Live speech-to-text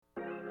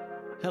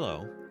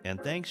Hello,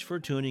 and thanks for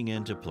tuning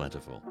in to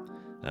Plentiful,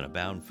 an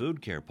Abound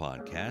Food Care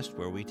podcast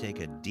where we take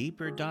a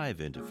deeper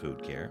dive into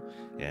food care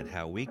and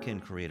how we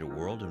can create a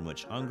world in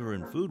which hunger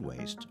and food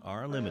waste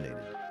are eliminated.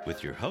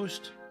 With your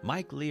host,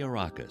 Mike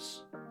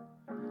Leorakis.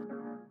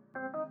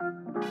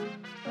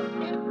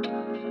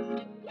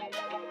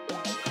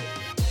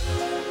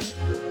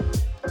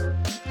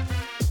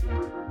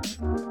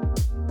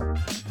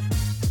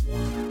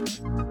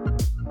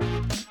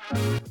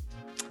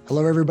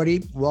 Hello,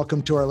 everybody.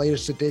 Welcome to our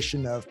latest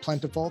edition of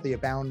Plentiful, the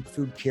Abound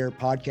Food Care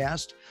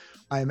Podcast.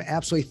 I am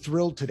absolutely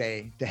thrilled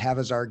today to have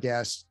as our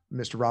guest,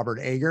 Mr. Robert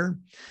Ager.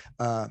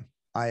 I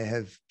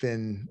have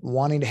been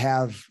wanting to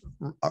have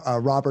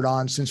Robert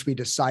on since we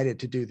decided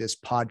to do this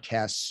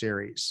podcast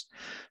series.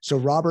 So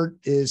Robert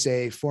is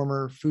a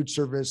former food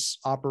service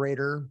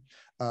operator,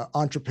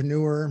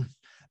 entrepreneur,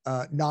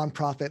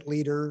 nonprofit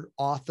leader,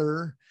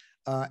 author,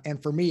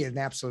 and for me, an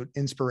absolute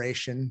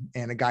inspiration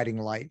and a guiding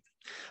light.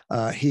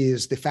 He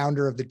is the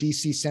founder of the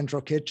DC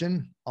Central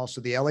Kitchen,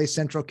 also the LA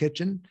Central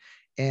Kitchen.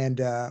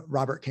 And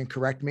Robert can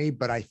correct me,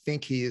 but I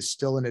think he is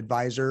still an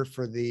advisor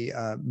for the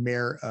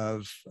mayor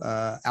of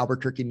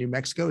Albuquerque, New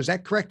Mexico. Is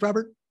that correct,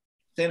 Robert?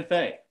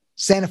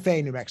 Santa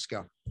Fe, New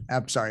Mexico.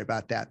 I'm sorry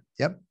about that.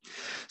 Yep.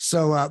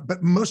 So,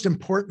 but most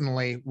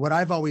importantly, what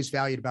I've always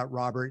valued about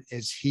Robert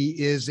is he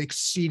is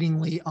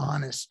exceedingly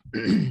honest.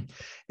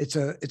 It's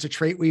a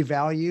trait we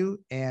value.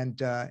 And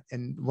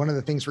one of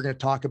the things we're going to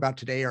talk about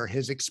today are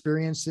his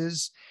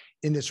experiences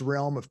in this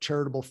realm of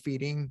charitable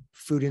feeding,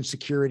 food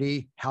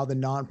insecurity, how the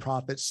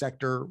nonprofit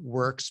sector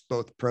works,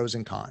 both pros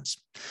and cons.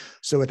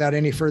 So without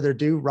any further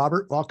ado,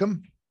 Robert,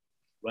 welcome.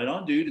 Right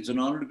on, dude. It's an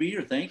honor to be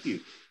here. Thank you.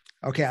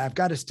 Okay, I've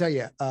got to tell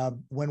you,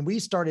 when we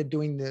started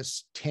doing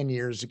this 10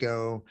 years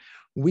ago,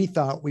 we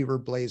thought we were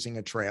blazing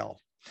a trail.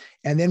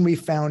 And then we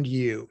found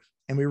you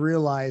and we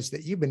realized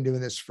that you've been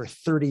doing this for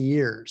 30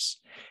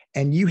 years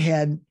and you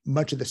had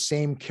much of the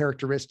same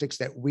characteristics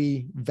that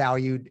we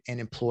valued and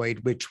employed,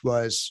 which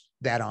was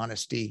that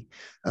honesty,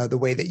 the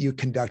way that you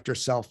conduct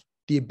yourself,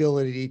 the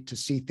ability to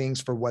see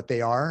things for what they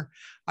are,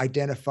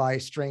 identify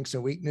strengths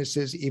and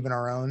weaknesses, even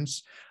our own,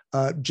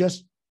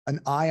 just an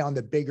eye on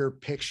the bigger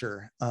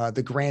picture,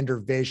 the grander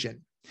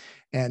vision.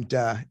 And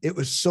it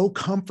was so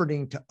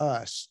comforting to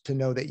us to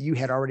know that you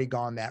had already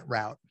gone that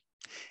route.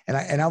 And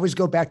I always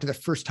go back to the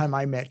first time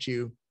I met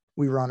you.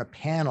 We were on a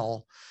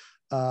panel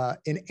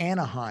in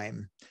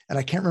Anaheim, and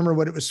I can't remember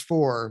what it was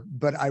for,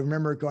 but I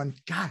remember going,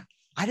 God,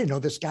 I didn't know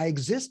this guy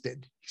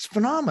existed. He's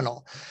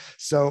phenomenal.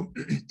 So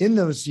in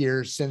those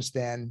years since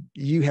then,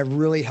 you have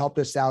really helped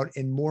us out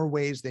in more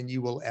ways than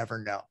you will ever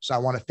know. So I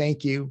want to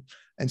thank you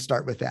and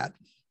start with that.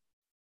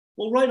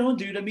 Well, right on,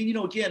 dude. I mean,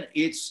 again,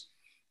 it's,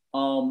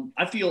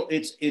 I feel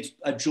it's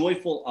a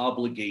joyful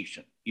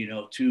obligation,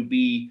 to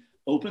be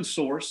open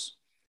source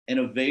and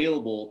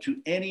available to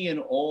any and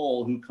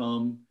all who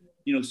come,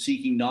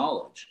 seeking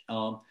knowledge.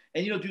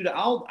 Dude,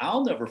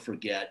 I'll never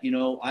forget,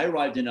 I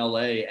arrived in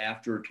LA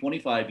after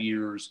 25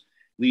 years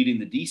leading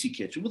the DC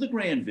kitchen with a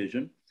grand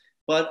vision.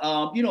 But,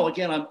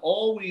 again, I'm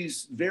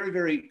always very,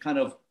 very kind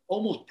of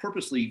almost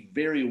purposely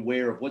very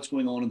aware of what's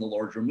going on in the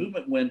larger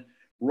movement when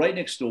right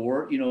next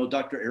door,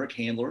 Dr. Eric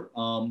Handler,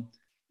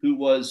 who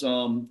was,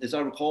 as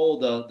I recall,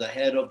 the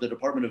head of the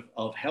Department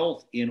of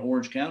Health in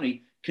Orange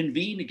County,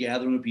 convened a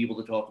gathering of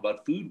people to talk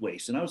about food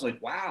waste. And I was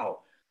like, wow,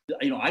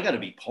 I got to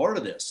be part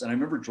of this. And I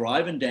remember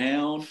driving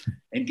down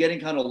and getting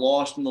kind of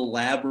lost in the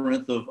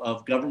labyrinth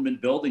of government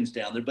buildings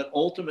down there, but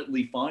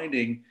ultimately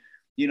finding,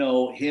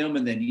 him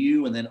and then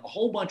you and then a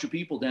whole bunch of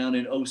people down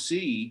in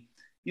OC,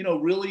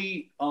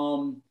 really,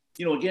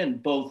 again,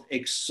 both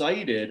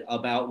excited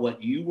about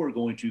what you were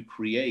going to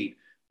create,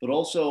 but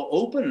also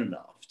open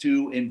enough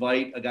to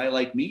invite a guy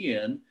like me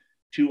in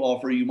to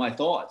offer you my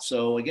thoughts.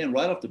 So again,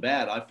 right off the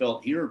bat, I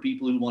felt here are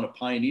people who want to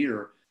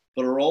pioneer,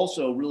 but are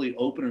also really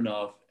open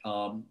enough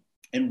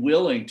and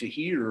willing to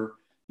hear,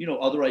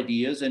 other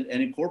ideas and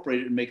incorporate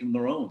it and make them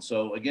their own.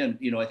 So again,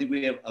 I think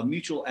we have a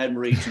mutual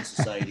admiration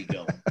society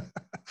going.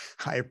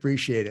 I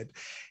appreciate it.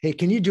 Hey,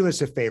 can you do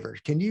us a favor?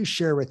 Can you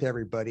share with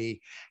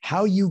everybody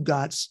how you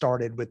got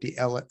started with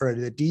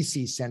the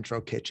DC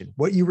Central Kitchen,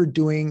 what you were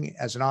doing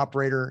as an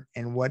operator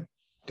and what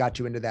got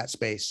you into that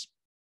space?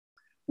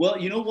 Well,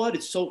 you know what?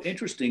 It's so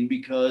interesting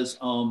because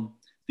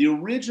the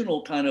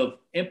original kind of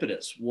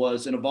impetus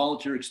was in a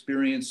volunteer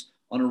experience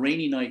on a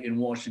rainy night in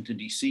Washington,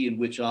 D.C., in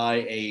which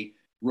a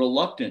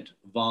reluctant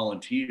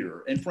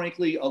volunteer and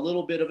frankly, a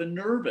little bit of a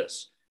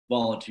nervous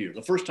volunteer.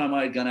 The first time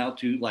I had gone out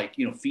to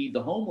feed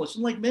the homeless,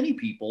 and like many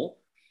people,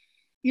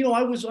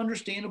 I was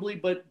understandably,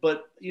 but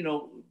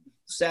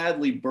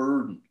sadly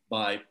burdened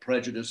by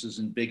prejudices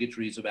and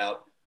bigotries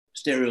about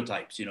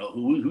stereotypes.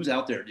 Who's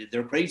out there?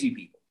 They're crazy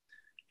people.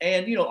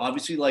 And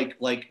obviously, like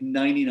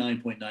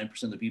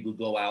 99.9% of the people who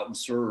go out and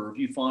serve,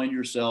 you find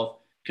yourself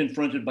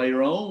confronted by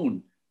your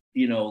own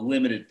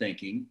limited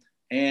thinking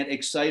and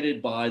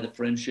excited by the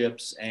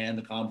friendships and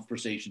the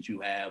conversations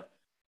you have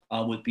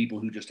with people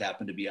who just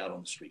happen to be out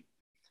on the street.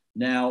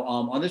 Now,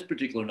 on this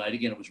particular night,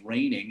 again, it was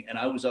raining and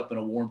I was up in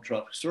a warm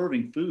truck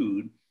serving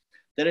food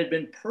that had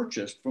been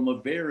purchased from a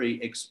very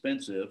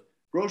expensive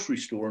grocery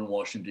store in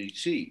Washington,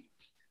 D.C.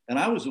 And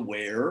I was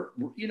aware,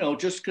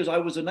 just because I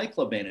was a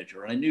nightclub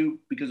manager, I knew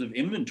because of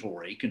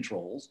inventory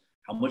controls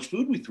how much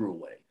food we threw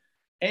away.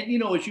 And,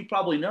 as you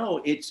probably know,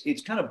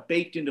 it's kind of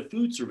baked into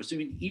food service. I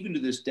mean, even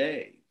to this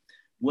day,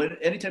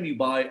 anytime you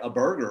buy a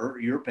burger,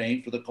 you're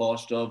paying for the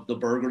cost of the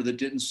burger that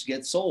didn't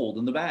get sold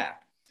in the back.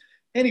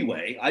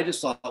 Anyway, I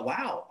just thought,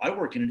 wow, I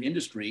work in an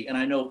industry and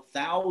I know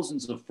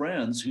thousands of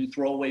friends who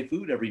throw away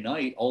food every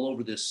night all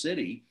over this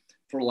city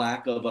for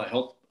lack of a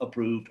health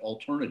approved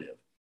alternative.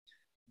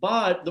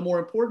 But the more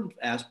important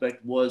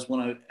aspect was when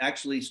I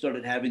actually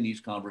started having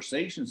these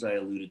conversations I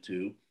alluded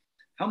to,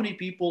 how many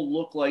people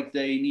look like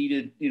they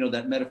needed,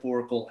 that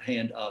metaphorical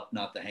hand up,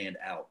 not the hand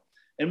out.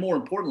 And more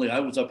importantly, I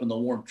was up in the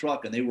warm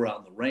truck and they were out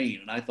in the rain.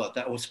 And I thought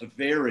that was a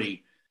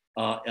very,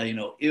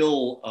 I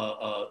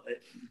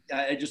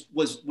just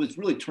was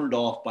really turned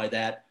off by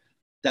that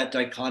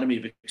dichotomy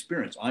of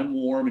experience. I'm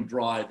warm and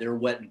dry, they're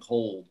wet and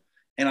cold.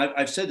 And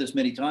I've said this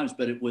many times,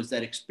 but it was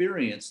that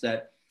experience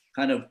that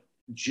kind of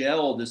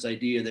gelled this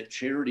idea that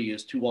charity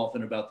is too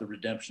often about the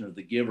redemption of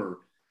the giver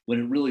when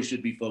it really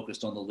should be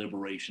focused on the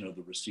liberation of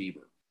the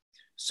receiver.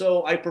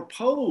 So I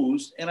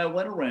proposed, and I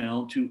went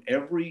around to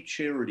every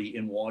charity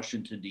in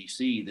Washington,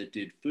 D.C. that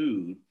did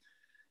food,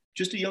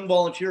 just a young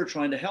volunteer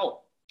trying to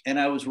help. And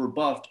I was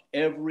rebuffed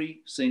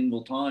every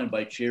single time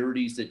by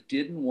charities that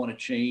didn't want to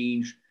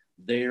change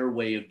their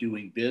way of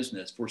doing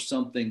business for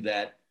something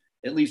that,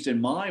 at least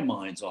in my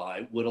mind's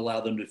eye, would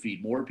allow them to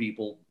feed more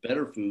people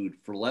better food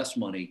for less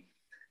money.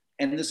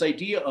 And this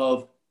idea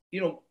of,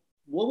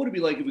 what would it be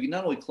like if we could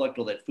not only collect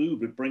all that food,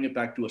 but bring it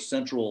back to a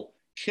central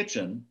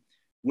kitchen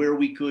where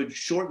we could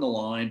shorten the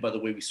line by the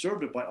way we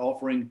served it by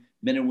offering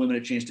men and women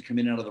a chance to come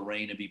in out of the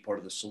rain and be part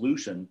of the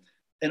solution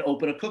and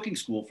open a cooking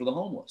school for the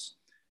homeless.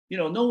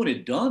 No one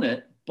had done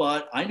it,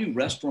 but I knew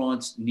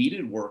restaurants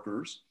needed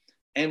workers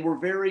and were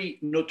very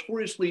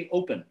notoriously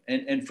open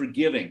and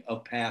forgiving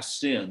of past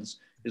sins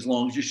as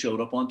long as you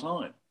showed up on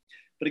time.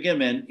 But again,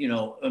 man,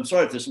 I'm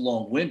sorry if this is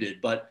long-winded,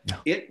 but no.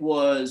 It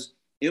was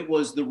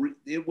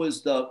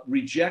the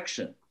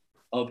rejection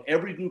of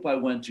every group I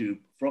went to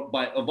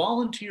by a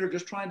volunteer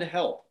just trying to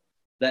help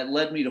that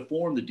led me to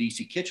form the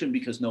DC Kitchen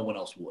because no one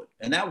else would.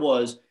 And that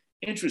was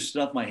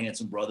interesting enough, my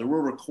handsome brother.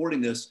 We're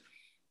recording this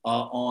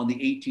on the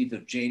 18th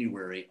of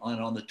January, and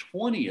on the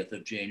 20th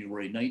of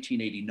January,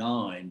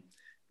 1989,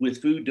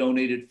 with food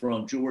donated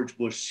from George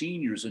Bush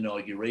Sr.'s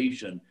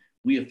inauguration,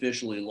 we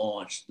officially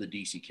launched the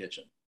DC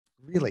Kitchen.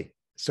 Really?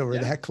 So we're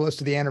that close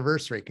to the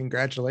anniversary.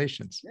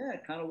 Congratulations. Yeah,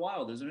 kind of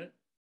wild, isn't it?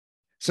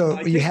 So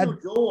I take no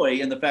joy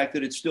in the fact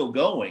that it's still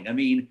going. I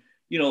mean,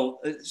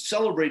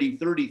 celebrating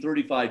 30,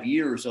 35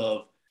 years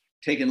of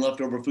taking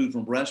leftover food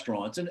from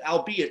restaurants, and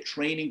albeit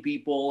training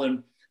people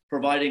and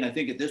providing, I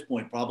think at this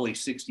point, probably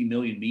 60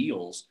 million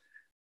meals.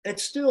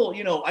 It's still,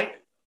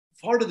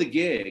 part of the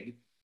gig.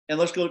 And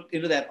let's go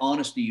into that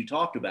honesty you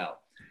talked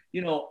about.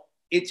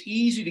 It's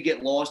easy to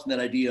get lost in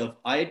that idea of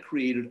I had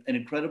created an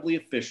incredibly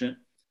efficient,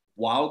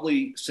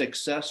 wildly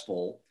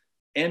successful,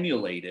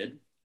 emulated,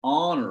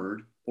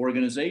 honored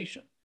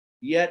organization.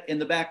 Yet in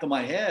the back of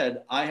my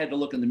head, I had to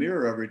look in the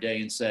mirror every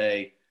day and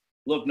say,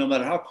 look, no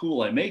matter how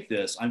cool I make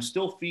this, I'm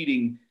still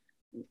feeding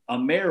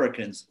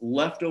Americans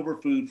leftover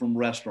food from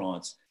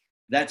restaurants.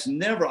 That's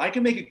never, I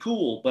can make it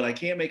cool, but I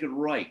can't make it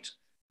right.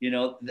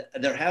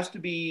 There has to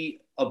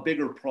be a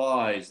bigger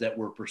prize that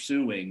we're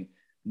pursuing,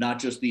 not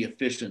just the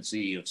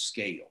efficiency of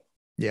scale.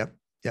 Yep.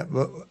 Yeah.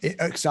 Well,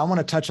 so I want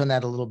to touch on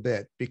that a little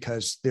bit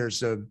because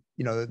there's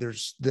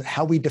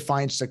how we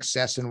define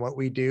success in what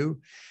we do.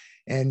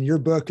 And your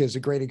book is a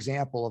great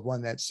example of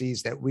one that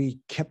sees that we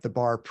kept the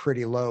bar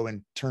pretty low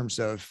in terms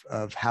of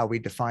how we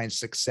define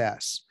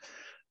success.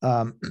 So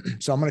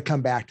I'm going to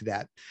come back to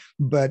that.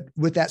 But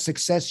with that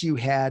success you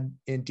had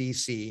in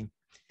DC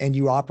and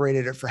you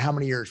operated it for how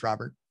many years,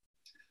 Robert?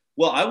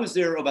 Well, I was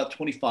there about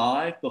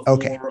 25 before.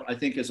 Okay. I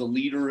think as a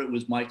leader, it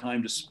was my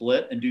time to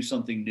split and do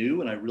something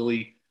new. And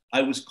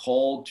I was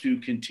called to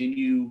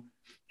continue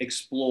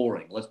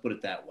exploring. Let's put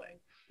it that way.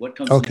 What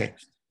comes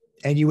next?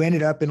 And you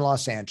ended up in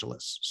Los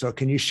Angeles. So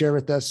can you share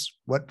with us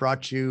what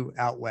brought you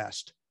out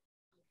west?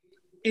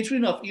 Interesting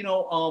enough,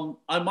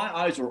 my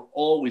eyes are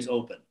always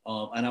open,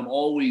 and I'm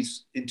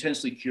always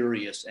intensely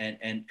curious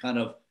and kind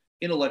of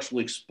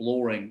intellectually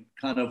exploring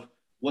kind of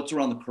what's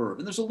around the curve.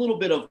 And there's a little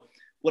bit of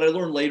what I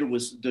learned later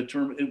was the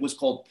term, it was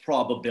called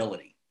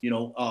probability.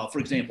 For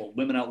example,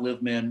 women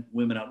outlive men,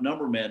 women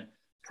outnumber men.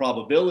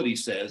 Probability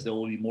says there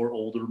will be more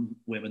older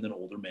women than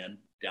older men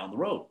down the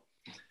road.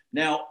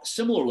 Now,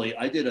 similarly,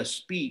 I did a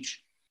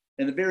speech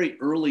in the very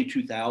early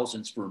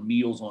 2000s for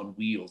Meals on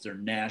Wheels, their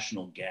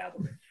national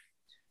gathering.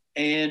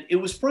 And it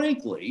was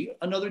frankly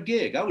another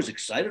gig. I was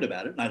excited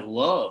about it and I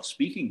love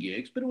speaking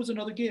gigs, but it was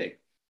another gig.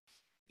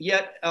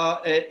 Yet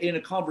in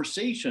a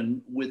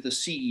conversation with the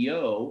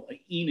CEO,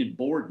 Enid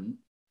Borden,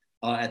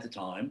 at the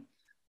time,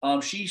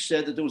 she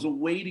said that there was a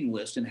waiting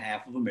list in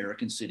half of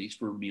American cities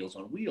for Meals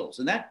on Wheels.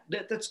 And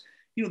that's,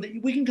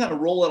 we can kind of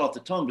roll it off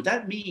the tongue, but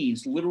that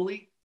means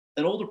literally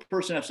an older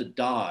person has to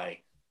die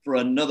for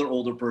another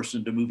older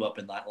person to move up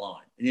in that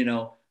line.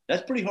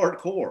 That's pretty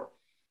hardcore.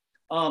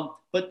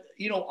 But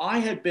I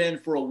had been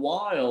for a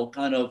while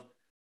kind of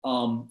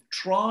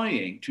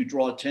trying to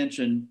draw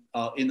attention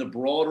in the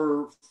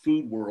broader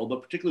food world,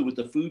 but particularly with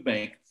the food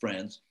bank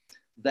friends,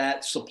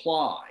 that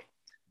supply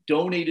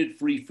donated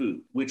free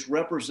food, which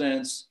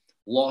represents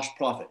lost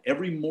profit.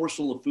 Every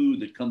morsel of food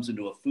that comes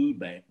into a food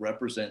bank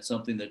represents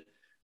something that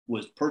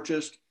was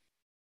purchased,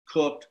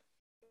 cooked,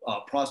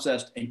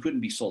 processed, and couldn't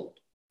be sold.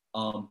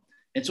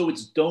 And so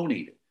it's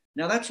donated.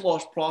 Now that's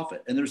lost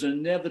profit, and there's an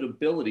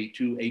inevitability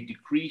to a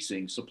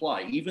decreasing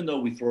supply, even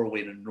though we throw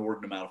away an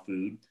inordinate amount of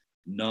food,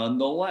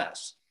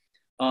 nonetheless.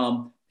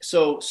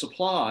 So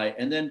supply,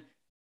 and then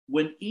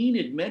when Ian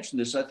had mentioned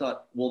this, I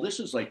thought, well, this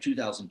is like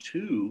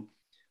 2002.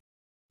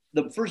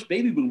 The first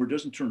baby boomer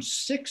doesn't turn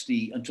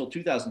 60 until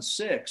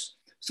 2006.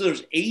 So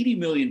there's 80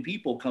 million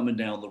people coming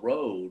down the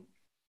road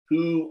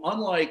who,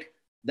 unlike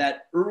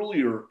that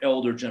earlier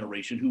elder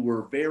generation who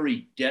were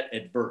very debt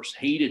adverse,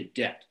 hated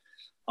debt,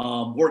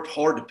 worked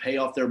hard to pay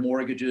off their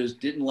mortgages,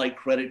 didn't like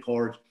credit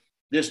cards.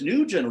 This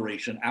new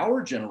generation,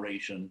 our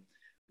generation,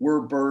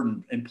 were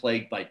burdened and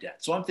plagued by debt.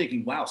 So I'm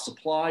thinking, wow,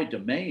 supply,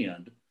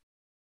 demand,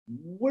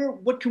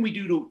 what can we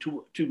do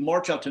to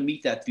march out to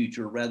meet that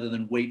future rather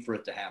than wait for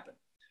it to happen?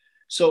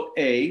 So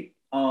it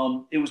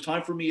was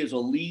time for me as a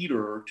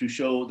leader to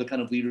show the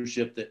kind of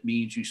leadership that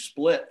means you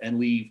split and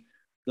leave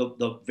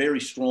the very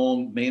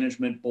strong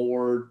management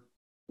board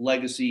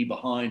legacy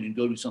behind and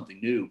go do something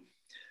new.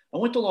 I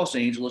went to Los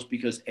Angeles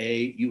because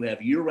you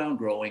have year-round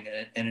growing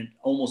and an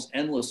almost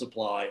endless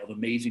supply of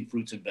amazing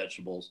fruits and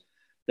vegetables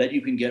that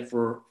you can get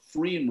for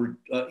free and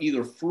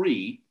either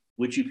free,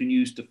 which you can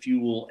use to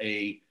fuel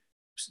a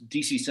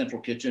DC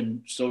Central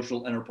Kitchen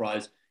social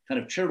enterprise kind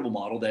of charitable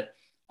model that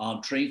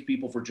trains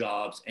people for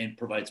jobs and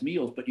provides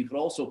meals, but you could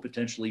also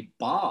potentially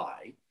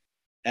buy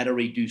at a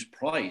reduced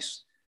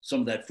price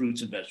some of that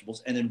fruits and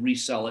vegetables and then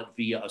resell it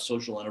via a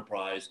social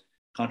enterprise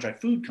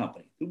contract food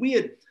company. We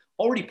had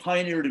already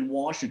pioneered in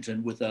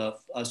Washington with a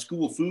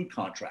school food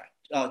contract.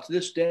 To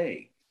this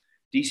day,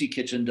 DC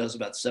Kitchen does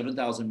about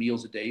 7,000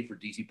 meals a day for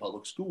DC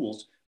public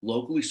schools,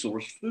 locally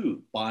sourced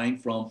food, buying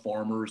from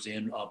farmers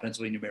in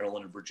Pennsylvania,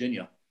 Maryland, and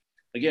Virginia.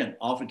 Again,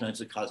 oftentimes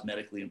the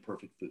cosmetically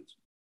imperfect foods.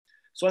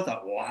 So I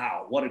thought,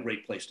 wow, what a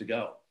great place to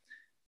go.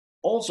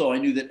 Also, I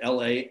knew that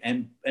LA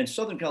and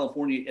Southern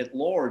California at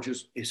large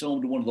is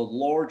home to one of the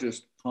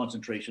largest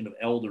concentration of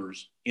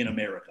elders in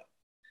America.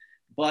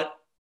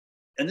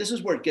 And this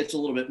is where it gets a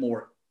little bit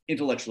more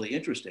intellectually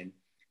interesting,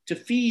 to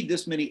feed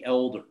this many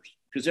elders,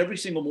 because every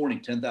single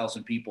morning,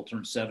 10,000 people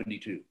turn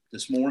 72.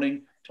 This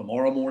morning,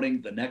 tomorrow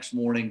morning, the next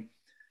morning.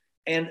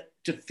 And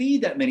to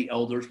feed that many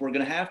elders, we're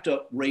going to have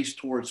to race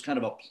towards kind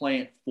of a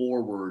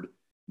plant-forward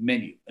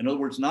menu. In other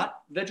words, not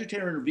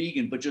vegetarian or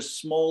vegan, but just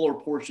smaller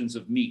portions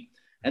of meat.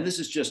 And this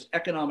is just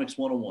economics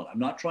 101. I'm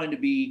not trying to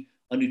be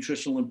a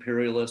nutritional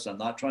imperialist. I'm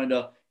not trying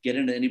to get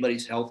into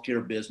anybody's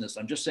healthcare business.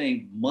 I'm just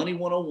saying money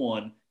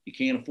 101, you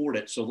can't afford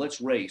it, so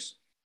let's race.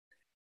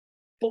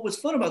 But what's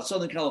fun about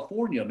Southern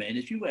California, man,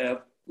 is you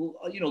have,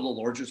 the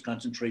largest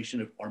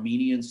concentration of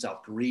Armenians,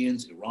 South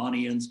Koreans,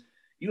 Iranians.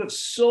 You have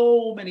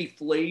so many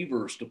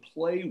flavors to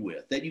play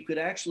with that you could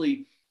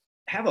actually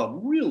have a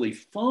really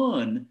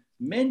fun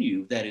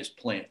menu that is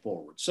plant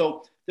forward.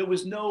 So there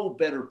was no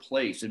better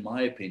place, in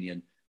my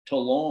opinion, to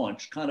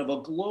launch kind of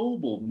a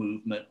global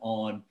movement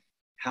on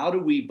how do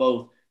we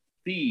both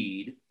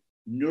feed,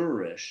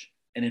 nourish,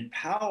 and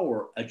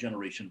empower a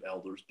generation of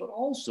elders, but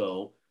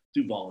also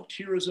through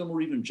volunteerism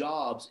or even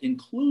jobs,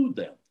 include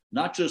them,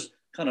 not just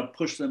kind of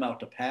push them out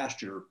to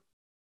pasture,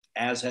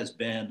 as has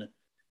been,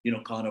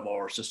 kind of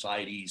our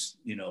society's,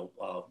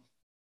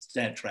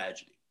 sad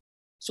tragedy.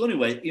 So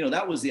anyway,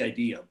 that was the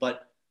idea.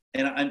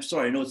 And I'm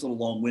sorry, I know it's a little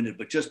long-winded,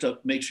 but just to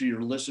make sure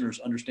your listeners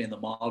understand the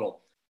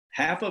model,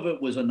 half of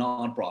it was a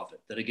nonprofit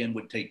that, again,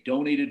 would take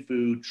donated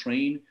food,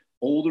 train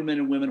older men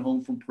and women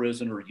home from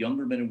prison or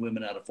younger men and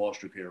women out of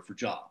foster care for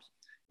jobs,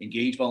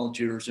 engage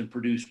volunteers, and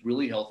produce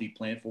really healthy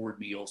plant-forward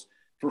meals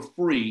for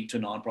free to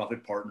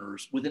nonprofit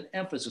partners with an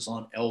emphasis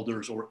on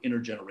elders or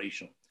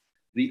intergenerational.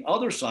 The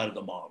other side of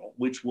the model,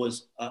 which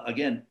was,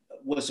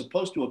 was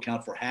supposed to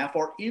account for half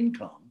our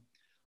income,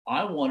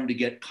 I wanted to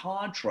get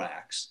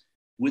contracts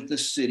with the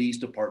city's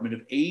Department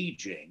of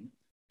Aging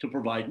to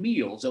provide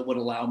meals that would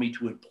allow me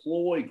to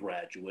employ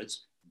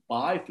graduates,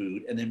 buy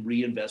food, and then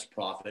reinvest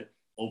profit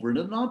over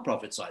into the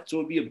nonprofit side. So it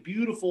would be a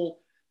beautiful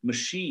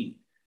machine,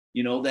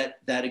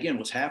 that again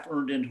was half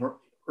earned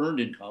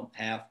income,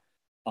 half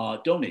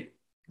donated.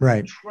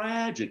 Right.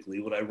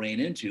 Tragically, what I ran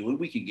into, and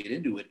we can get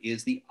into it,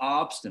 is the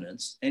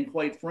obstinance and,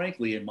 quite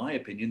frankly, in my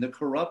opinion, the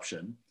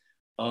corruption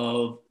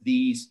of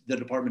the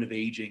Department of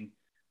Aging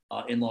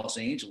in Los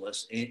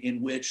Angeles,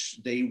 in which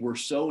they were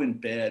so in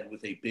bed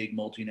with a big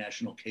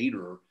multinational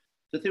caterer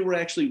that they were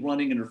actually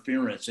running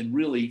interference and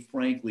really,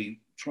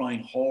 frankly,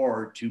 trying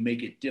hard to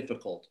make it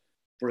difficult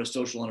for a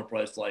social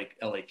enterprise like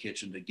LA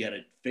Kitchen to get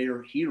a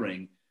fair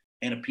hearing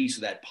and a piece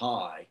of that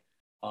pie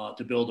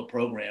to build a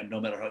program, no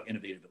matter how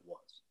innovative it was.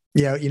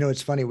 Yeah,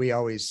 it's funny. We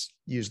always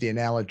use the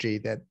analogy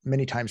that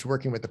many times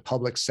working with the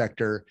public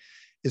sector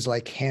is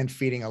like hand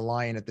feeding a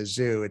lion at the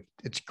zoo.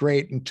 It's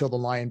great until the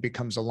lion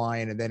becomes a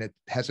lion, and then it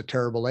has a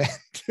terrible end.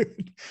 I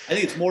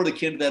think it's more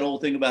akin to that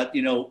old thing about,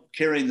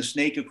 carrying the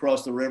snake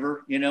across the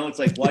river. It's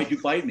like, why'd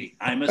you bite me?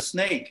 I'm a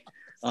snake.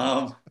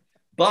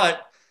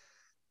 But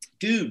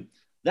dude,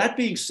 that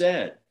being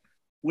said,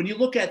 when you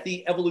look at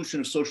the evolution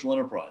of social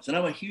enterprise, and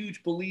I'm a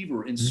huge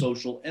believer in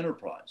social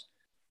enterprise,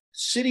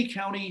 city,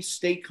 county,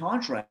 state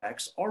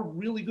contracts are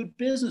really good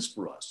business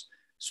for us.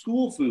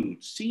 School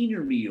food,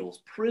 senior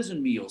meals,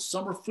 prison meals,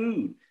 summer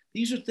food.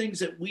 These are things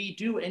that we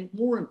do. And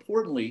more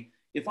importantly,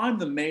 if I'm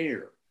the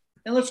mayor,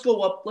 and let's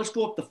go up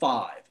to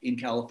 5 in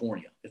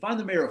California. If I'm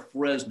the mayor of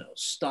Fresno,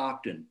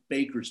 Stockton,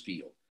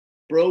 Bakersfield,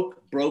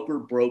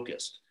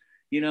 brokest,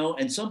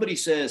 and somebody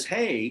says,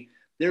 hey,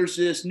 there's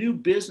this new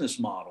business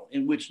model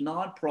in which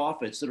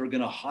nonprofits that are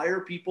going to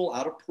hire people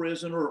out of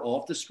prison or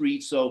off the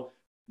street, so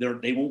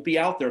they won't be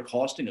out there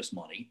costing us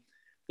money.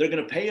 They're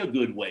going to pay a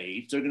good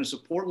wage. They're going to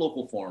support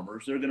local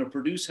farmers. They're going to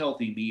produce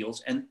healthy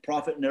meals, and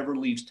profit never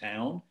leaves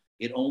town.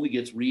 It only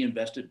gets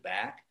reinvested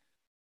back.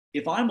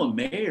 If I'm a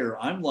mayor,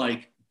 I'm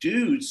like,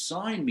 dude,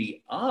 sign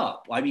me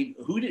up. I mean,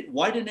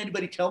 why didn't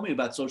anybody tell me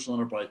about social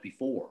enterprise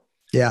before?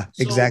 Yeah,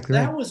 so exactly.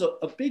 That was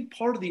a big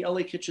part of the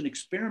LA Kitchen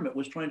experiment,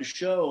 was trying to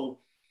show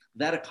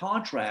that a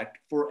contract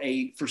for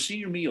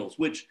senior meals,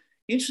 which,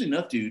 interesting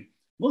enough, dude,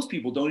 most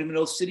people don't even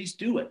know cities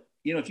do it.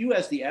 If you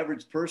ask the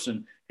average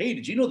person, hey,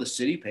 did you know the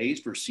city pays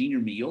for senior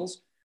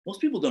meals? Most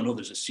people don't know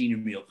there's a senior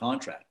meal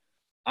contract.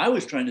 I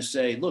was trying to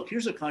say, look,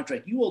 here's a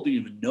contract you all don't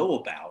even know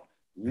about.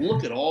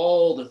 Look at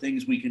all the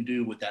things we can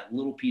do with that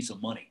little piece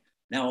of money.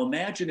 Now,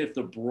 imagine if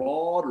the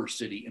broader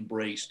city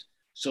embraced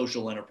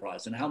social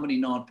enterprise, and how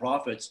many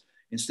nonprofits,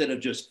 instead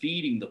of just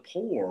feeding the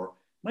poor,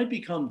 might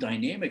become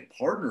dynamic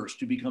partners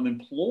to become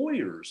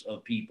employers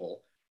of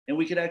people. And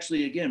we could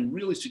actually, again,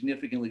 really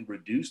significantly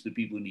reduce the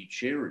people who need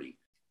charity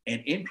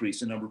and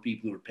increase the number of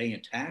people who are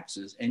paying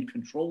taxes and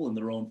controlling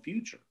their own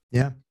future.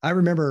 Yeah. I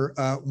remember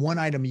one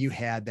item you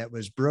had that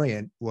was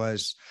brilliant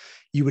was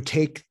you would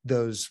take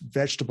those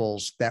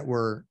vegetables that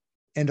were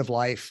end of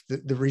life, the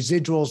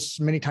residuals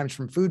many times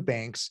from food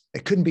banks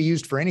that couldn't be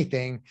used for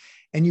anything,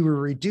 and you were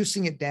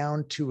reducing it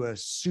down to a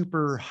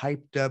super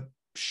hyped up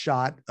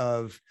shot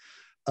of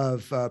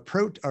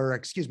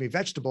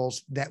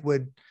vegetables that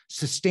would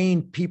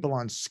sustain people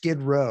on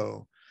Skid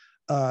Row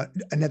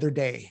another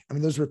day. I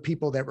mean, those were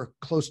people that were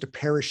close to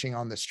perishing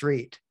on the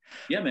street.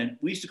 Yeah, man.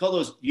 We used to call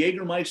those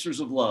Jägermeisters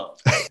of love.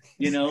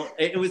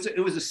 It was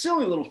a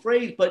silly little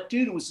phrase, but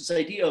dude, it was this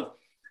idea of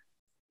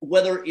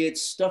whether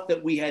it's stuff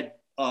that we had,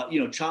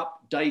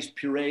 chopped, diced,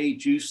 puree,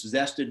 juice,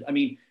 zested. I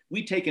mean,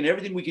 we'd taken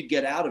everything we could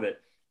get out of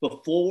it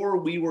before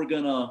we were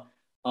going to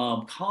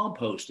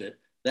compost it.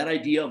 That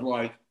idea of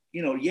like,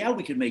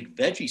 we could make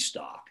veggie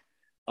stock,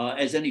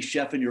 as any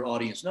chef in your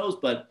audience knows,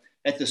 but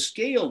at the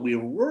scale we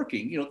were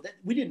working,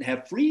 we didn't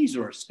have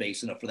freezer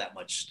space enough for that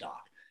much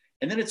stock.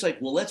 And then it's like,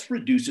 well, let's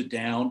reduce it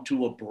down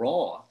to a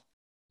broth,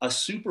 a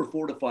super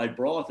fortified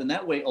broth. And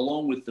that way,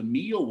 along with the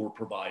meal we're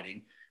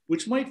providing,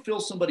 which might fill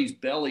somebody's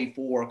belly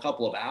for a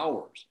couple of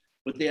hours,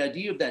 but the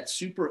idea of that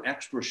super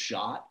extra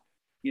shot,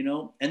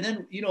 and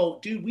then,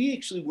 dude, we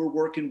actually were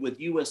working with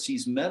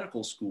USC's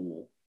medical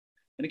school.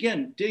 And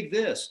again, dig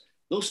this.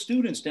 Those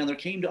students down there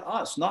came to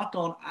us, knocked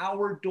on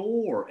our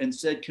door and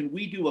said, can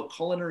we do a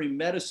culinary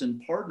medicine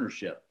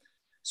partnership?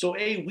 So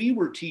we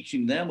were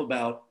teaching them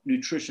about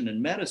nutrition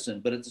and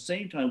medicine, but at the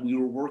same time, we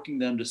were working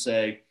them to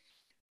say,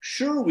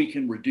 sure, we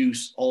can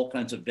reduce all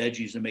kinds of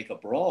veggies and make a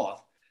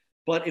broth.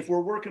 But if we're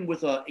working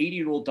with an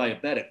 80-year-old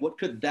diabetic, what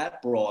could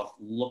that broth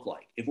look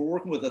like? If we're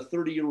working with a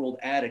 30-year-old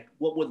addict,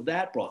 what would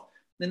that broth?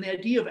 And the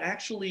idea of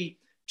actually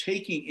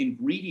taking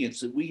ingredients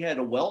that we had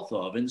a wealth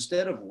of,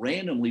 instead of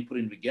randomly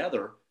putting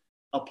together,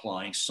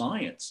 applying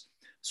science.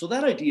 So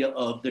that idea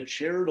of the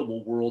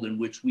charitable world in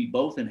which we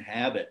both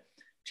inhabit,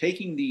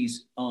 taking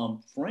these,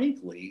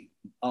 frankly,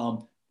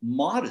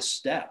 modest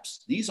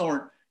steps. These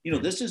aren't,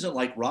 this isn't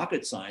like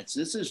rocket science.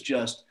 This is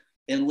just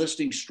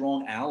enlisting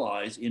strong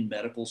allies in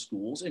medical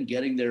schools and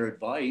getting their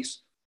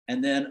advice.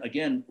 And then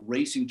again,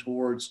 racing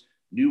towards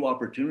new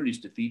opportunities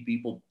to feed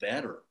people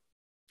better.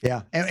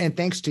 Yeah. And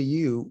thanks to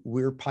you,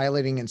 we're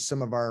piloting in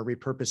some of our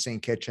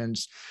repurposing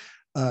kitchens,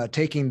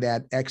 taking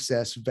that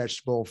excess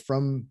vegetable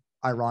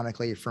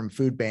ironically, from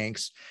food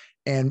banks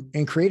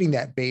and creating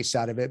that base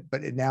out of it.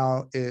 But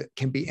it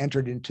can be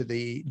entered into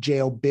the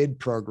jail bid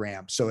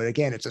program. So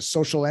again, it's a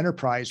social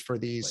enterprise for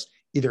these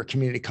either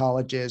community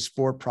colleges,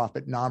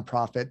 for-profit,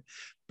 nonprofit,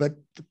 but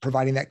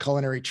providing that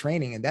culinary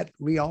training, and that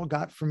we all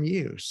got from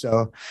you.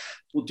 So,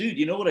 well, dude,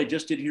 you know what I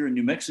just did here in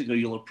New Mexico?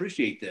 You'll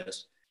appreciate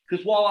this,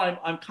 because while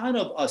I'm kind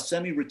of a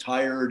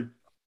semi-retired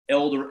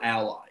elder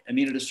ally, I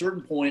mean, at a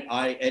certain point,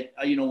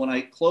 when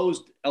I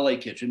closed LA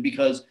Kitchen,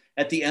 because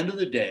at the end of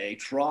the day,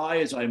 try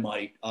as I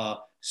might,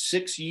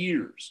 6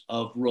 years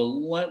of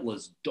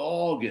relentless,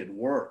 dogged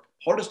work,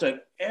 hardest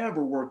I've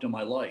ever worked in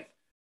my life.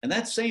 And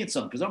that's saying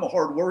something because I'm a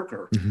hard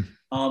worker.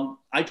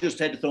 I just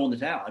had to throw in the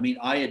towel. I mean,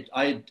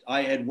 I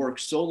had worked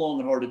so long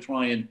and hard to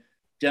try and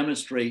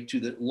demonstrate to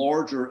the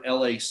larger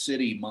LA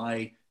city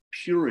my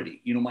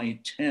purity, my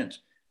intent,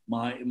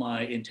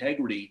 my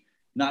integrity,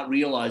 not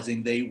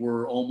realizing they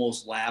were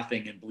almost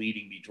laughing and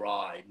bleeding me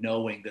dry,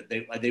 knowing that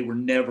they were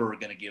never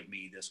going to give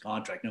me this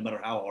contract, no matter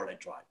how hard I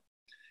tried.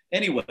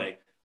 Anyway,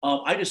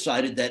 I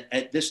decided that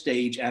at this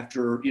stage,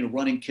 after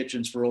running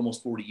kitchens for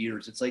almost 40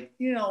 years, it's like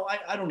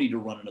I don't need to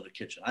run another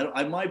kitchen.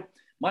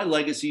 My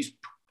legacy's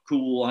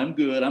cool. I'm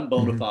good. I'm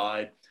bona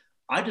fide.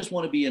 I just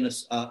want to be an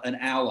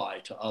ally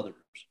to others.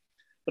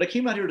 But I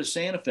came out here to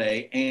Santa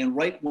Fe, and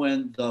right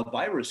when the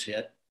virus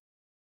hit,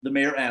 the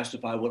mayor asked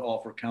if I would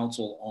offer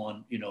counsel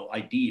on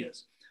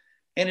ideas,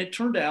 and it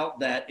turned out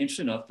that,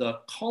 interesting enough, the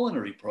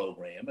culinary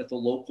program at the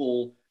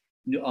local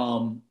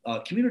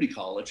community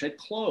college had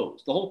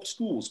closed. The whole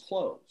school was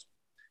closed.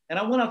 And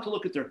I went out to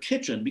look at their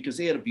kitchen because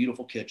they had a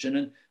beautiful kitchen.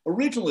 And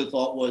originally the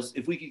thought was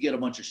if we could get a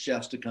bunch of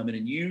chefs to come in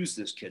and use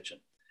this kitchen.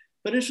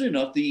 But interesting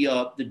enough,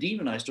 the dean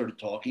and I started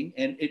talking,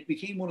 and it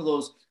became one of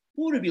those,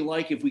 what would it be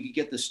like if we could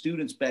get the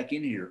students back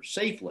in here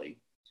safely,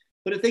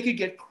 but if they could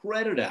get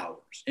credit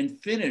hours and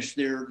finish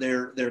their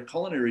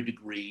culinary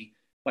degree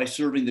by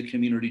serving the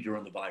community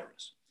during the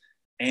virus.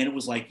 And it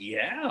was like,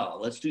 yeah,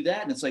 let's do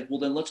that. And it's like, well,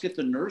 then let's get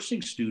the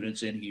nursing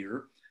students in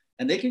here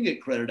and they can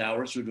get credit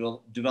hours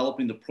for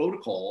developing the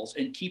protocols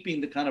and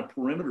keeping the kind of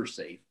perimeter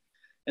safe.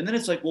 And then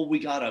it's like, well, we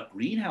got a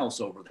greenhouse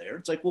over there.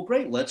 It's like, well,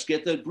 great, let's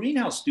get the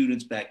greenhouse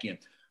students back in.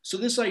 So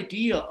this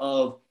idea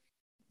of,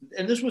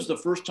 and this was the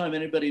first time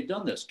anybody had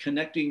done this,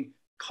 connecting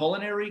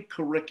culinary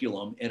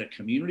curriculum at a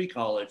community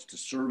college to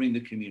serving the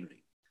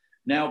community.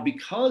 Now,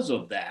 because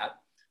of that,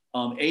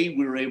 we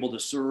were able to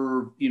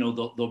serve,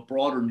 the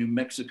broader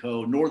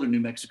northern New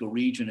Mexico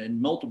region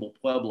and multiple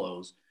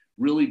pueblos,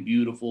 really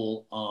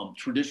beautiful,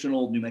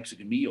 traditional New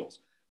Mexican meals.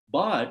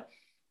 But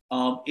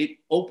it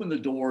opened the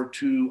door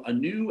to a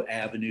new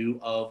avenue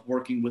of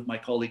working with my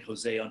colleague,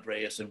 Jose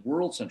Andreas, and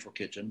World Central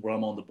Kitchen, where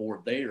I'm on the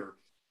board there,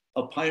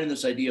 of pioneering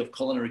this idea of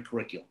culinary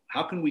curriculum.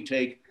 How can we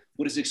take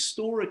what has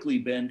historically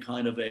been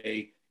kind of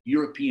a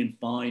European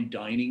fine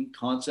dining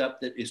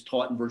concept that is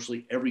taught in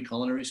virtually every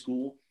culinary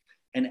school,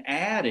 and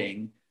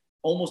adding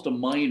almost a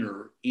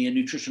minor in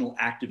nutritional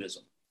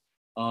activism.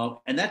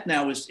 And that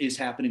now is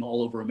happening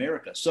all over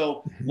America.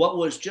 So what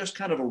was just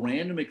kind of a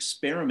random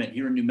experiment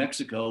here in New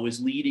Mexico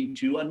is leading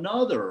to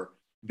another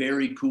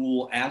very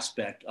cool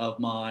aspect of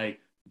my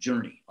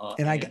journey.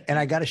 And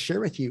I got to share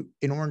with you,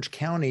 in Orange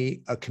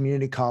County, a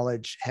community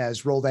college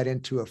has rolled that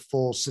into a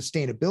full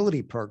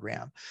sustainability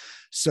program.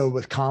 So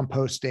with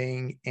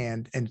composting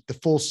and the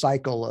full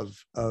cycle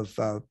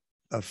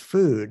of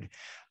food.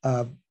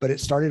 But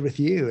it started with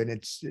you, and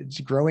it's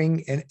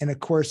growing. And of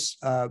course,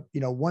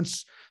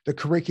 once the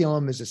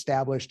curriculum is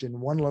established in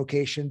one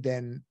location,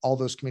 then all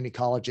those community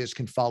colleges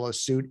can follow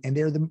suit. And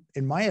they're,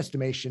 in my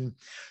estimation,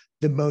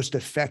 the most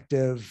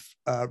effective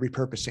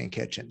repurposing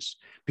kitchens,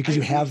 because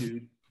you have.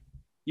 Dude.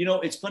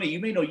 It's funny. You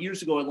may know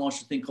years ago, I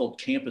launched a thing called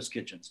campus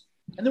kitchens,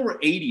 and there were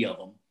 80 of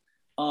them.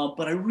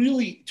 But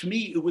to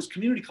me, it was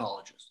community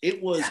colleges.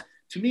 It was,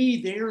 to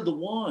me, they're the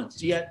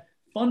ones. Yet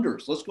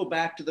funders, let's go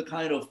back to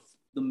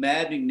the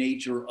maddening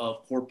nature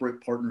of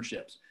corporate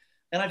partnerships.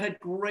 And I've had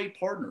great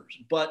partners,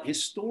 but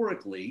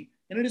historically,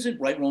 and it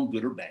isn't right, wrong,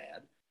 good or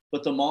bad,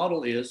 but the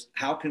model is,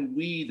 how can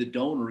we, the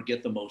donor,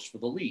 get the most for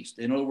the least?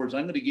 In other words,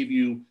 I'm going to give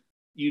you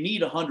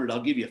need 100,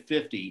 I'll give you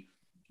 50,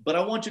 but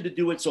I want you to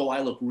do it so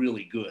I look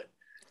really good,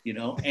 and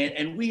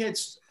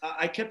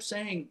I kept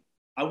saying,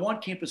 I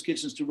want campus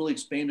kitchens to really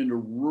expand into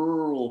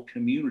rural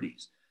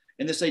communities.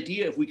 And this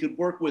idea, if we could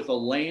work with a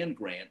land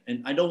grant,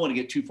 and I don't want to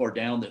get too far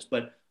down this,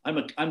 but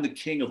I'm the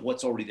king of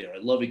what's already there. I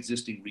love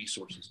existing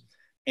resources.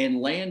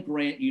 And land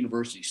grant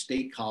universities,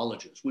 state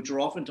colleges, which are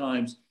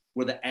oftentimes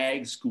where the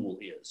ag school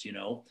is,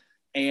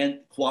 and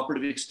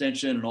cooperative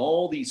extension and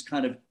all these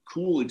kind of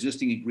cool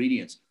existing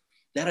ingredients.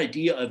 That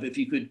idea of, if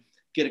you could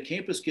get a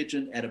campus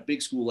kitchen at a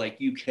big school like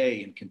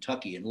UK and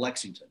Kentucky and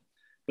Lexington,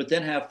 but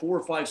then have 4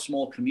 or 5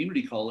 small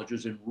community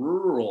colleges in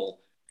rural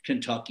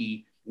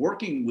Kentucky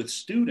working with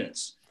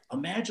students.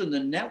 Imagine the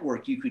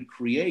network you could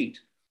create,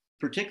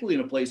 particularly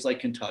in a place like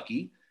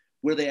Kentucky,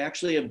 where they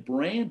actually have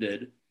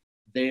branded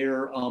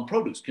their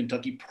produce,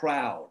 Kentucky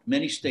Proud.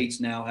 Many states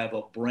now have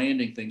a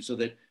branding thing so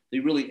that they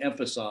really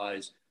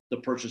emphasize the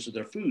purchase of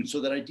their food.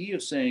 So that idea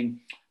of saying,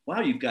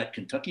 wow, you've got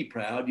Kentucky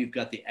Proud, you've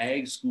got the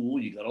ag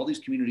school, you've got all these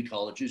community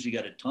colleges, you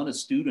got a ton of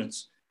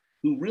students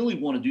who really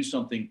want to do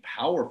something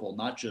powerful,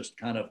 not just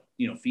kind of,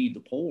 feed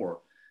the poor.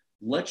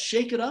 Let's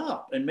shake it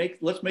up and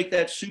let's make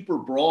that super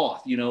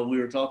broth, we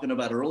were talking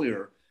about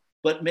earlier,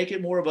 but make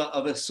it more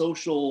of a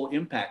social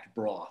impact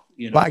broth.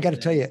 Well, I got to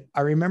tell you,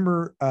 I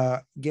remember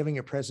giving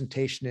a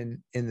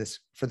presentation in this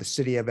for the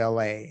city of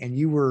LA, and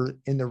you were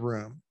in the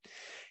room,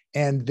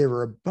 and there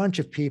were a bunch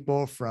of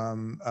people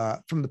from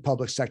the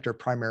public sector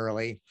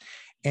primarily,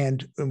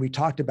 And when we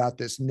talked about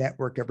this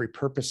network of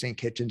repurposing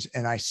kitchens,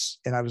 and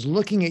I was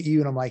looking at you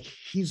and I'm like,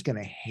 he's going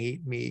to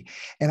hate me.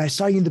 And I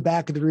saw you in the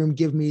back of the room,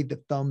 give me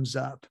the thumbs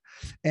up.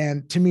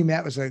 And to me,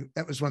 that was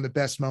one of the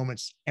best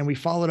moments. And we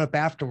followed up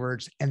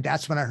afterwards. And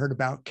that's when I heard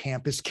about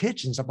campus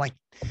kitchens. I'm like,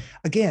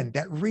 again,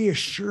 that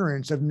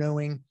reassurance of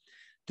knowing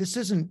this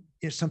isn't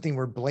something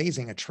we're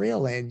blazing a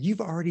trail in.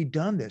 You've already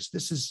done this.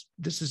 This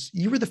is,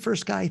 you were the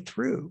first guy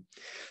through.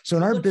 So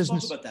in our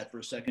business, talk about that for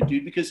a second,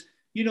 dude, because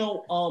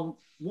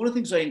one of the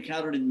things I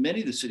encountered in many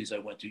of the cities I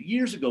went to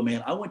years ago,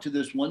 man, I went to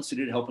this one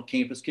city to help a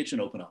campus kitchen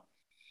open up.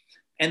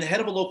 And the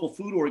head of a local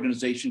food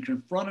organization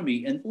confronted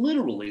me and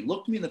literally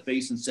looked me in the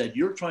face and said,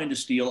 "You're trying to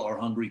steal our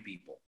hungry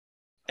people."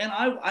 And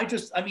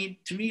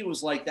to me, it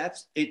was like,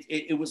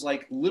 it was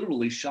like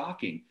literally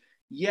shocking.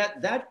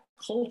 Yet that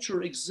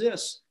culture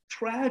exists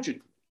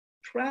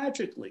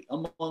tragically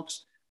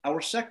amongst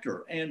our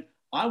sector. And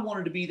I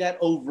wanted to be that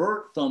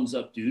overt thumbs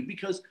up dude,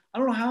 because I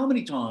don't know how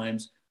many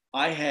times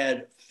I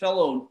had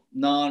fellow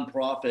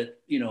nonprofit,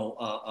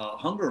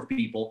 hunger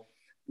people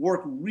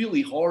work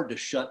really hard to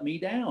shut me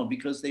down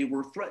because they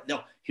were threatened.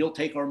 No, he'll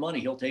take our money,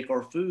 he'll take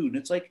our food. And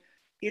it's like,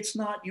 it's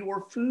not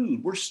your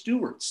food. We're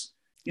stewards.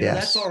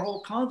 That's our whole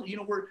concept.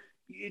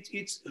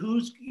 It's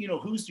who's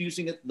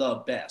using it the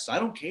best. I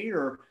don't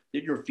care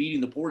that you're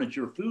feeding the poor and it's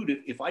your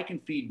food. If I can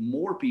feed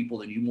more people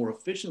than you, more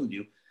efficiently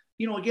than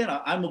you, again,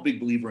 I'm a big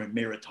believer in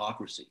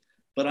meritocracy.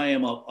 But I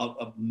am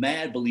a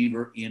mad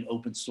believer in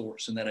open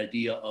source and that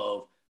idea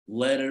of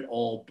let it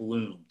all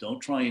bloom.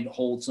 Don't try and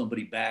hold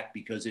somebody back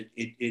because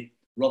it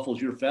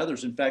ruffles your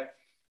feathers. In fact,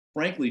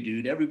 frankly,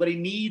 dude, everybody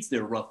needs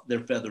their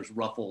feathers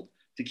ruffled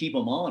to keep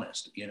them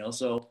honest.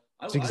 So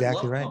that's exactly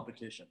I love right.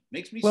 competition.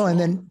 Makes me well,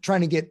 stronger. And then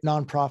trying to get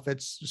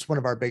nonprofits is one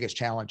of our biggest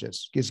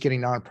challenges. Is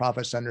getting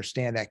nonprofits to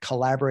understand that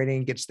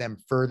collaborating gets them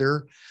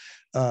further.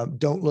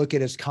 Don't look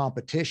at it as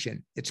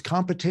competition. It's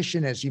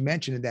competition, as you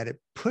mentioned, in that it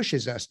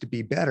pushes us to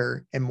be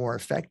better and more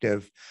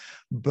effective,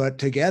 but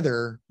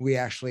together we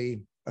actually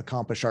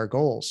accomplish our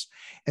goals.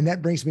 And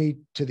that brings me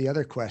to the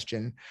other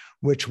question,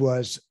 which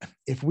was,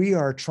 if we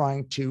are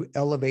trying to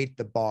elevate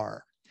the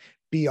bar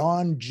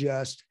beyond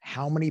just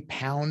how many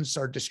pounds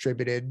are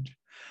distributed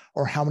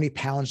or how many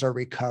pounds are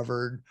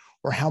recovered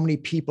or how many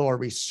people are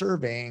we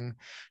serving,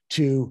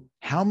 to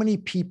how many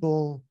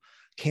people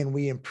can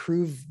we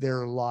improve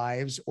their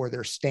lives or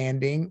their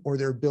standing or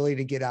their ability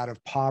to get out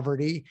of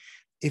poverty?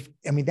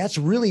 That's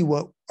really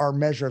what our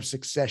measure of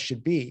success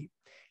should be.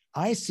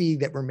 I see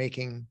that we're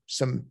making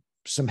some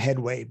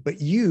headway,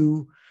 but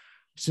you,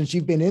 since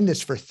you've been in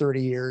this for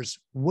 30 years,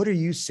 what are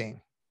you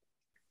seeing?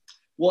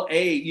 Well,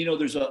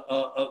 there's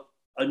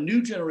a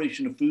new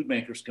generation of food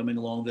makers coming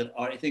along that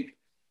I think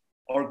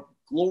are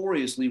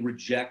gloriously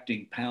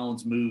rejecting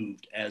pounds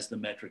moved as the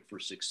metric for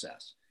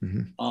success.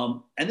 Mm-hmm.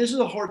 And this is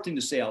a hard thing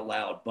to say out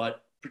loud,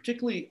 but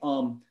particularly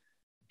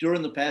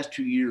during the past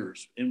 2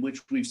 years in which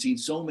we've seen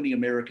so many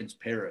Americans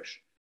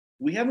perish,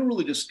 we haven't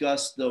really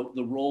discussed the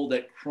role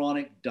that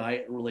chronic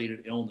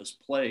diet-related illness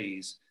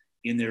plays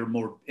in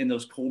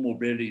those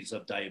comorbidities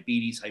of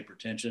diabetes,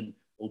 hypertension,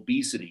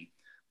 obesity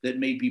that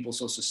made people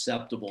so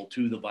susceptible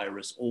to the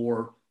virus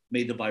or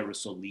made the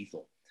virus so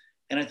lethal.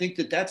 And I think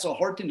that that's a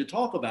hard thing to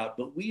talk about,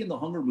 but we in the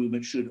hunger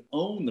movement should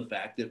own the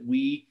fact that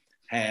we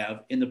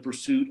have, in the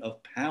pursuit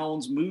of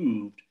pounds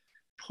moved,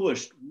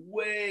 pushed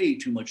way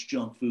too much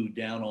junk food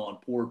down on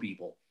poor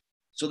people.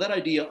 So that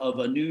idea of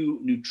a new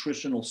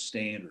nutritional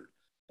standard,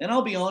 and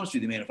I'll be honest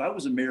with you, man, if I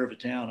was a mayor of a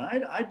town,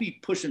 I'd be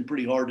pushing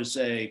pretty hard to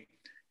say,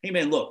 hey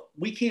man, look,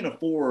 we can't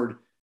afford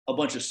a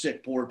bunch of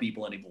sick, poor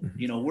people anymore.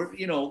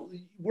 Mm-hmm.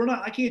 We're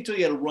not, I can't tell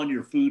you how to run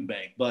your food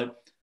bank, but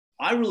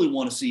I really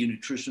want to see a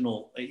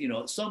nutritional,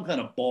 some kind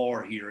of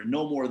bar here and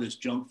no more of this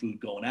junk food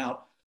going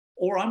out,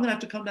 or I'm going to have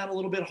to come down a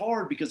little bit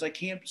hard because I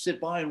can't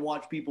sit by and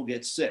watch people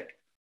get sick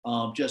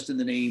just in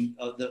the name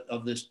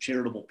of this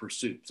charitable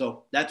pursuit.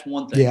 So that's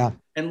one thing. Yeah.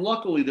 And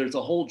luckily there's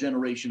a whole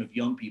generation of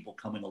young people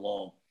coming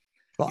along.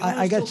 Well,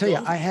 I got to tell you,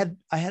 I had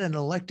an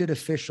elected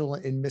official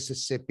in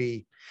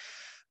Mississippi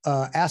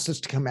asked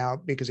us to come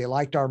out because they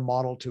liked our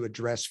model to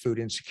address food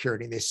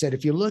insecurity. They said,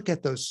 if you look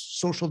at those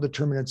social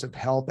determinants of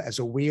health as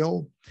a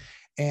wheel,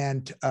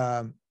 and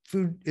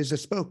food is a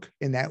spoke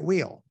in that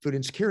wheel, food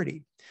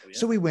insecurity. Oh, yeah.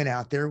 So we went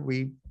out there,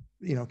 we,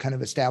 kind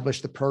of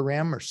established the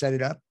program or set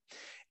it up.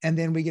 And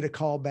then we get a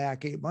call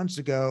back 8 months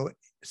ago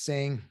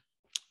saying,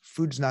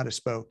 food's not a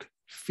spoke.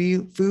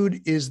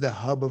 Food is the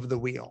hub of the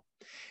wheel.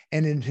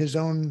 And in his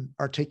own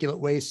articulate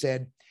way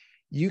said,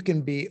 you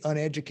can be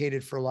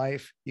uneducated for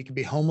life. You can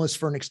be homeless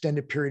for an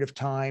extended period of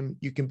time.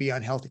 You can be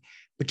unhealthy,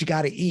 but you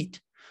got to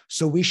eat.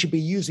 So we should be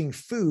using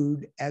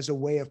food as a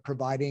way of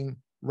providing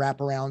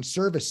wraparound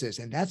services.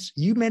 And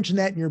you mentioned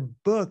that in your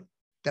book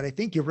that I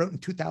think you wrote in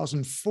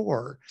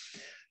 2004,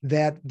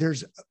 that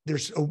there's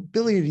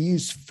ability to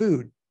use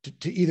food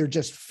to either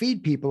just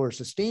feed people or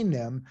sustain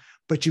them,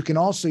 but you can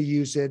also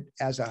use it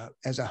as a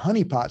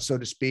honeypot, so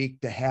to speak,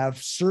 to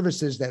have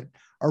services that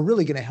are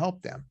really going to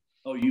help them.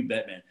 Oh, you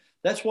bet, man.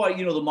 That's why,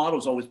 the motto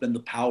has always been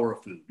the power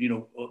of food,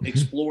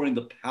 exploring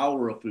the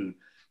power of food.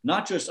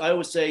 not just, I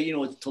always say,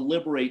 it's to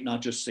liberate,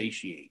 not just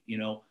satiate,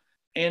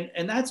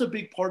 and that's a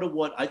big part of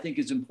what I think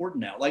is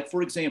important now. Like,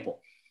 for example,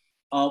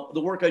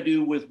 the work I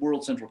do with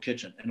World Central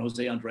Kitchen and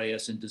Jose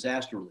Andreas in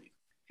disaster relief.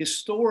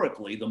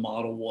 Historically, the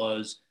model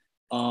was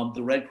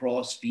the Red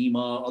Cross,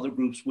 FEMA, other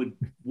groups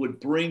would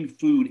bring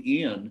food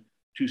in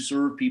to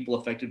serve people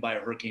affected by a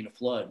hurricane or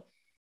flood.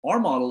 Our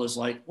model is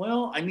like,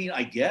 well, I mean,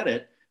 I get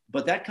it,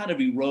 but that kind of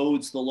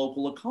erodes the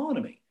local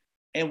economy.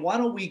 And why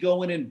don't we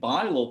go in and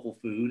buy local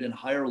food and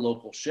hire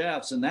local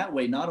chefs? And that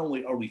way, not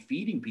only are we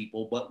feeding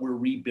people, but we're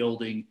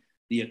rebuilding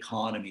the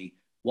economy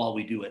while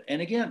we do it.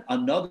 And again,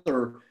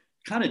 another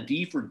kind of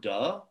D for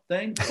duh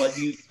thing, but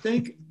you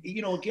think,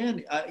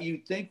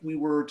 you think we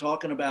were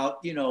talking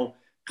about,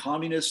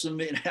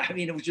 communism. I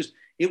mean,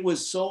 it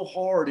was so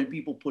hard, and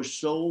people pushed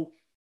so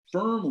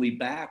firmly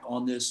back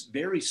on this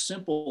very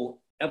simple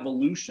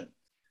evolution.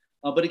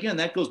 But again,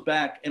 that goes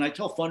back, and I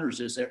tell funders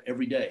this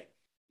every day.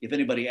 If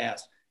anybody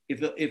asks,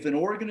 if an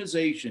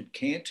organization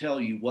can't tell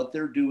you what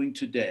they're doing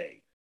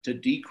today to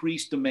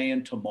decrease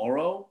demand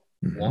tomorrow,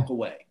 walk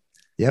away.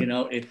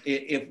 Yep.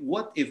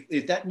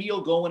 If that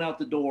meal going out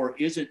the door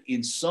isn't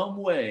in some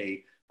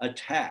way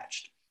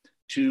attached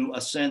to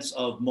a sense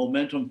of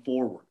momentum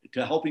forward,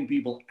 to helping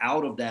people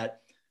out of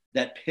that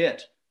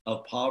pit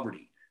of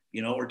poverty,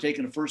 or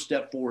taking a first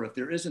step forward, if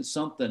there isn't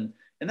something,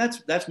 and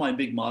that's my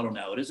big motto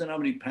now. It isn't how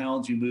many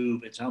pounds you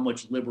move, it's how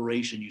much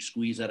liberation you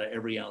squeeze out of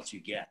every ounce you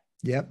get.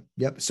 Yep.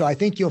 So I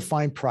think you'll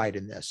find pride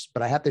in this,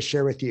 but I have to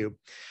share with you,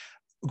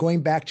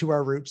 going back to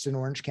our roots in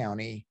Orange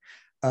County,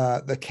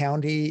 the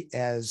county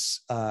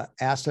has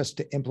asked us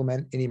to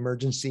implement an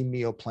emergency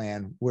meal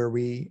plan where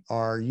we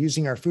are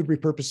using our food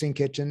repurposing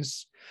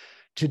kitchens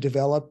to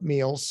develop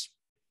meals,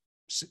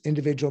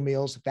 individual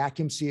meals,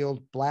 vacuum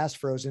sealed, blast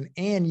frozen,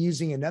 and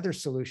using another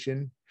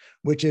solution,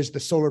 which is the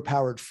solar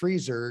powered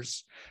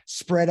freezers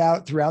spread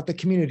out throughout the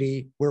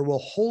community, where we'll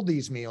hold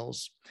these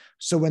meals.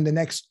 So when the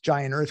next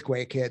giant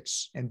earthquake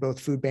hits and both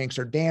food banks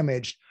are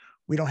damaged,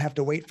 we don't have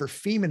to wait for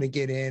FEMA to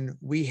get in.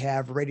 We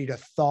have ready to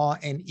thaw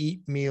and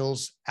eat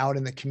meals out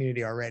in the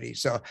community already.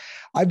 So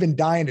I've been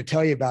dying to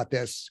tell you about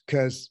this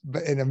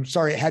and I'm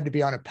sorry it had to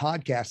be on a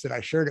podcast that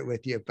I shared it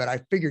with you, but I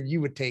figured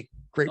you would take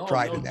great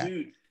pride in that.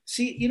 Dude.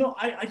 See,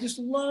 I just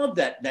love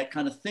that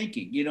kind of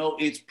thinking.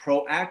 It's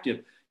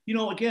proactive.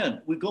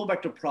 Again, we go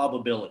back to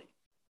probability.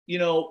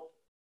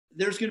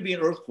 There's going to be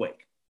an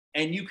earthquake,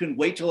 and you can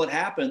wait till it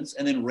happens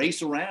and then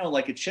race around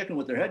like a chicken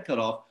with their head cut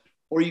off.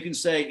 Or you can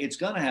say, it's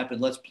going to happen,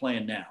 let's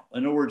plan now.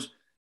 In other words,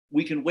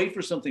 we can wait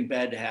for something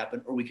bad to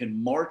happen, or we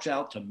can march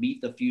out to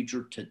meet the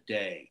future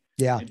today.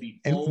 Yeah,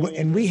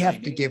 and we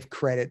have to give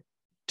credit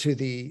to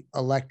the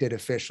elected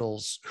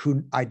officials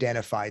who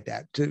identified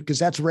that, because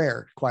that's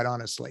rare, quite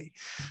honestly.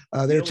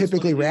 They're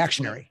typically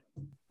reactionary.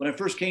 When I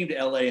first came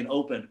to LA and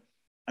opened,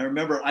 I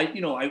remember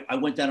I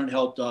went down and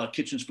helped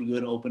Kitchens for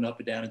Good open up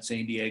and down in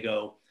San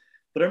Diego.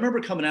 But I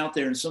remember coming out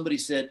there and somebody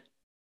said,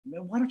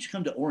 man, why don't you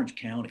come to Orange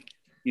County?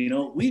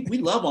 We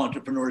love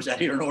entrepreneurs out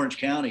here in Orange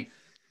County.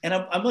 And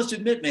I must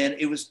admit, man,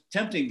 it was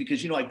tempting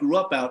because, I grew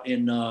up out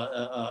in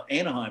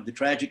Anaheim, the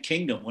tragic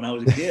kingdom, when I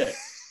was a kid.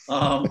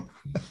 And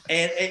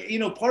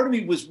part of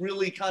me was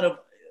really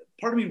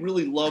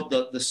really loved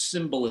the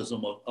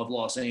symbolism of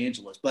Los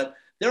Angeles. But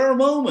there are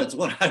moments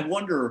when I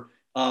wonder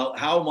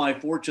how my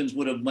fortunes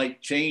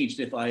might changed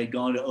if I had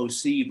gone to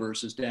OC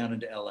versus down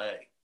into LA.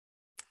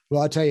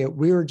 Well, I'll tell you,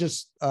 we were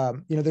just,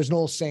 there's an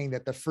old saying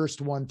that the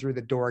first one through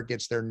the door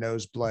gets their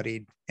nose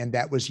bloodied. And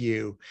that was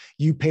you.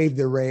 You paved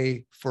the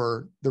way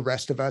for the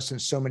rest of us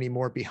and so many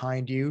more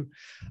behind you.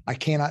 I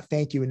cannot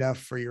thank you enough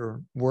for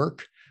your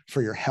work,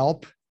 for your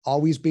help,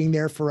 always being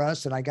there for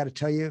us. And I got to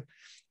tell you,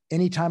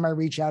 anytime I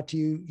reach out to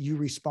you, you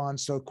respond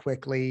so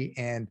quickly,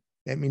 and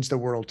it means the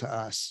world to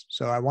us.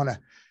 So I want to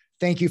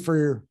thank you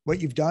for what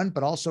you've done,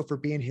 but also for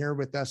being here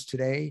with us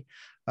today.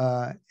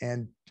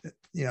 And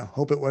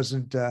hope it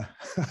wasn't a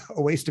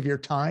waste of your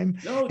time.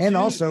 No, and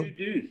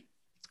dude,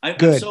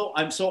 also,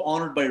 I'm so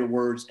honored by your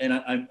words, and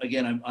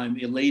I'm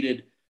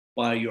elated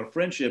by your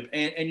friendship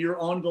and your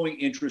ongoing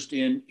interest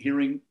in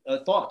hearing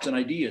thoughts and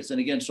ideas. And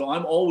again, so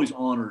I'm always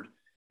honored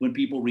when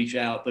people reach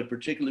out, but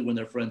particularly when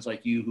they're friends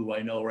like you, who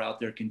I know are out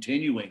there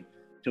continuing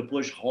to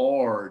push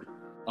hard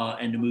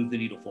and to move the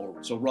needle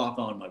forward. So rock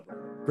on, my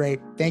brother.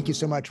 Great. Thank you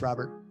so much,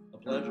 Robert. A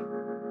pleasure.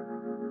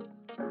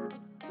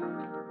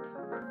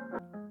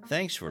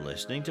 Thanks for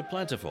listening to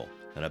Plentiful,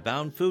 an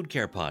Abound Food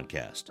Care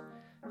podcast.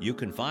 You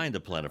can find the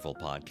Plentiful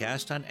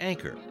podcast on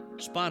Anchor,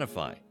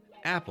 Spotify,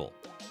 Apple,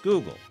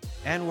 Google,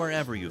 and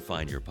wherever you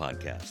find your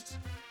podcasts.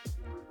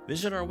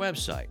 Visit our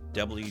website,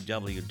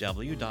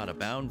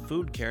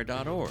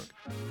 www.aboundfoodcare.org,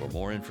 for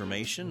more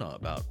information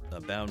about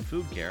Abound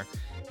Food Care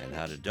and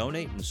how to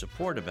donate and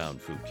support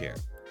Abound Food Care.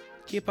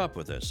 Keep up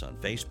with us on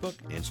Facebook,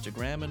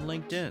 Instagram, and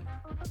LinkedIn.